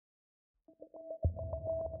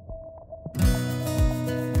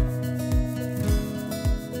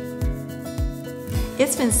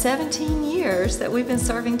It's been 17 years that we've been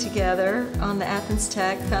serving together on the Athens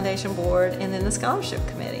Tech Foundation Board and then the Scholarship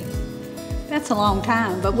Committee. That's a long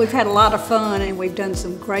time, but we've had a lot of fun and we've done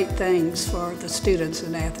some great things for the students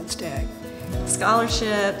in Athens Tech.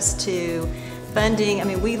 Scholarships to funding. I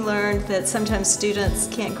mean, we learned that sometimes students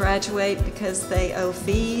can't graduate because they owe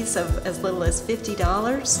fees of as little as $50.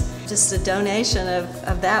 Just a donation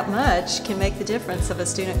of that much can make the difference of a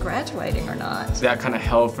student graduating or not. That kind of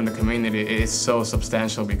help from the community is so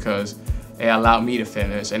substantial because it allowed me to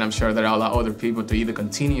finish, and I'm sure that it allowed other people to either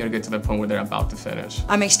continue or get to the point where they're about to finish.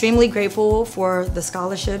 I'm extremely grateful for the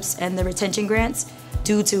scholarships and the retention grants.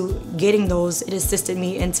 Due to getting those, it assisted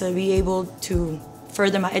me into be able to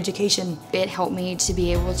further my education. It helped me to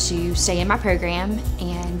be able to stay in my program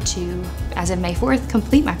and to, as of May 4th,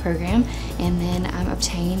 complete my program and then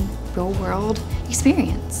obtain real-world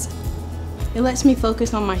experience. It lets me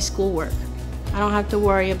focus on my schoolwork. I don't have to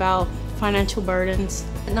worry about financial burdens.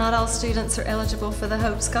 Not all students are eligible for the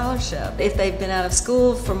Hope Scholarship. If they've been out of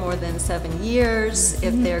school for more than 7 years,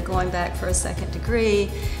 if they're going back for a second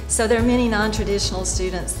degree. So there are many non-traditional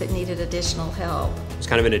students that needed additional help. I was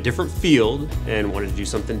kind of in a different field and wanted to do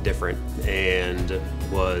something different, and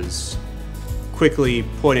was quickly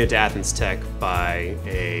pointed to Athens Tech by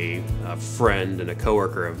a friend and a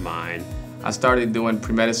coworker of mine. I started doing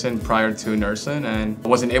pre-medicine prior to nursing, and I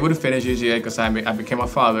wasn't able to finish UGA because I became a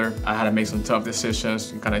father. I had to make some tough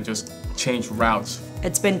decisions and kind of just change routes.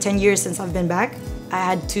 It's been 10 years since I've been back. I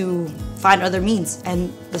had to find other means,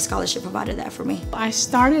 and the scholarship provided that for me. I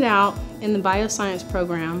started out in the bioscience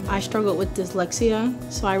program. I struggled with dyslexia,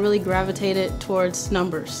 so I really gravitated towards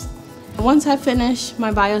numbers. Once I finished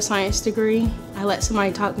my bioscience degree, I let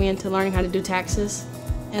somebody talk me into learning how to do taxes,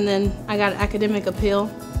 and then I got an academic appeal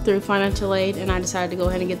through financial aid, and I decided to go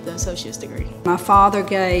ahead and get the associate's degree. My father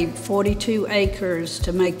gave 42 acres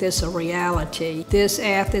to make this a reality. This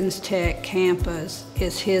Athens Tech campus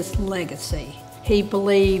is his legacy. He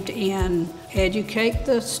believed in educate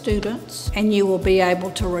the students, and you will be able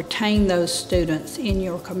to retain those students in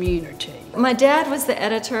your community. My dad was the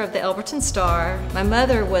editor of the Elberton Star. My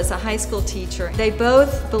mother was a high school teacher. They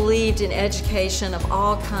both believed in education of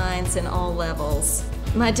all kinds and all levels.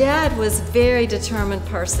 My dad was a very determined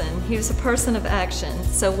person. He was a person of action.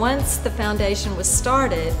 So once the foundation was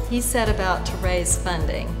started, he set about to raise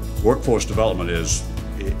funding. Workforce development is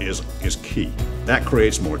key. That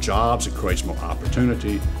creates more jobs, it creates more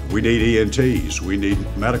opportunity. We need ENTs, we need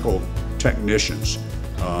medical technicians,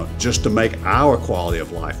 just to make our quality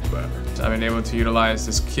of life better. I've been able to utilize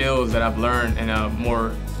the skills that I've learned in a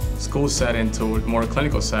more school setting to a more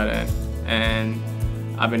clinical setting, and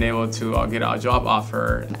I've been able to get a job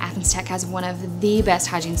offer. Athens Tech has one of the best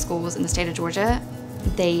hygiene schools in the state of Georgia.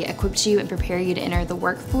 They equip you and prepare you to enter the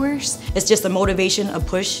workforce. It's just a motivation, a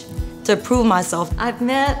push to prove myself. I've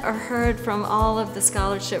met or heard from all of the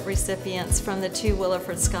scholarship recipients from the 2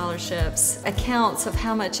 Williford scholarships. Accounts of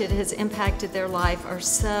how much it has impacted their life are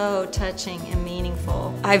so touching and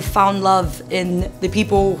meaningful. I've found love in the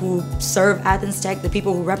people who serve Athens Tech, the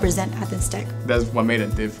people who represent Athens Tech. That's what made a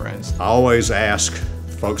difference. I always ask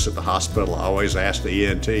folks at the hospital, I always ask the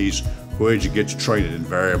ENTs, where did you get your training?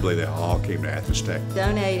 Invariably, they all came to Athens Tech.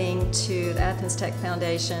 Donating to the Athens Tech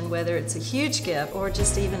Foundation, whether it's a huge gift or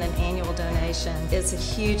just even an annual donation, is a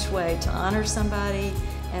huge way to honor somebody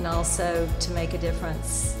and also to make a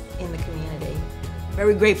difference in the community.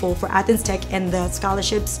 Very grateful for Athens Tech and the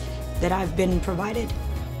scholarships that I've been provided.